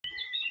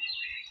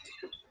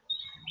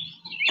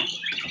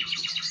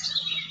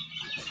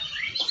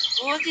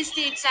What is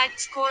the exact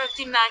score of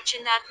the match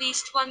and at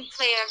least one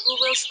player who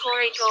will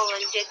score a goal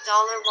and get $100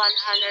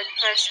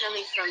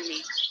 personally from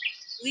me?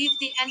 Leave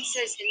the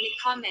answers in the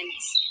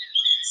comments.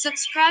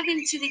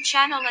 Subscribing to the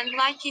channel and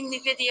liking the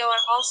video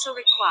are also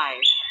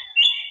required.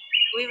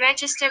 We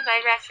register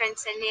by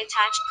reference in the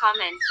attached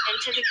comment.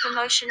 Enter the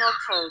promotional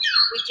code.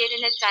 We get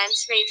an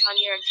advance rate on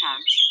your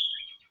account.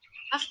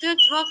 After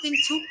dropping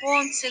 2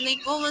 points in a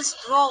goalless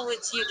draw with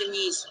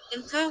Udinese,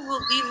 Inter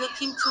will be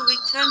looking to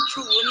return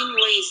to winning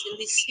ways in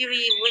the Serie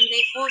A when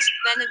they host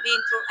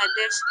Benevento at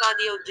their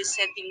Stadio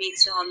Giuseppe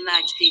Meazza on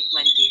matchday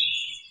 20.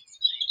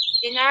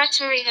 The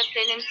Nerazzurri have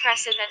been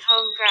impressive at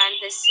home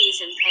ground this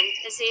season and,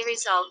 as a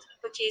result,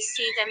 bookies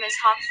see them as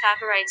hot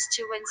favorites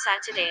to win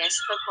Saturday's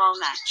football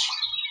match.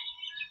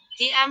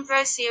 The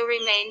Ambrosio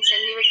remains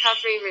in the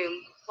recovery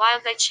room,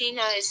 while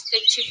Vecino is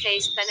fit to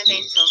face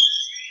Benevento.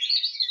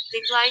 The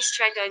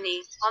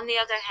Glystragoni, on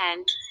the other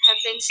hand, have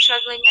been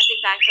struggling at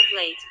the back of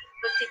late,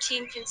 with the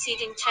team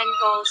conceding 10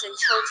 goals in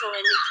total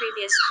in the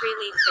previous 3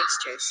 league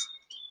fixtures.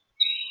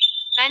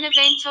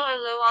 Benevento are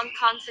low on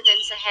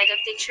confidence ahead of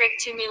the trip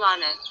to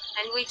Milano,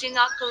 and we do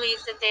not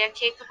believe that they are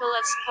capable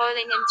of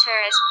spoiling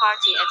Inter's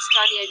party at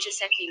Stadio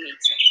Giuseppe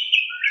Meazza.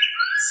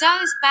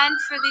 Sa is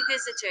banned for the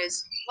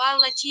visitors, while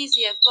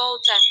Letizia,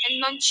 Volta, and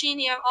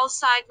Mancini are all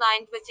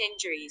sidelined with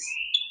injuries.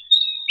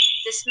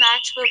 This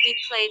match will be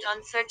played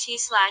on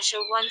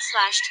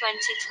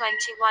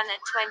 30/01/2021 at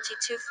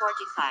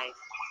 22:45.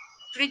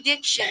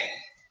 Prediction: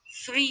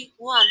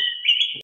 3-1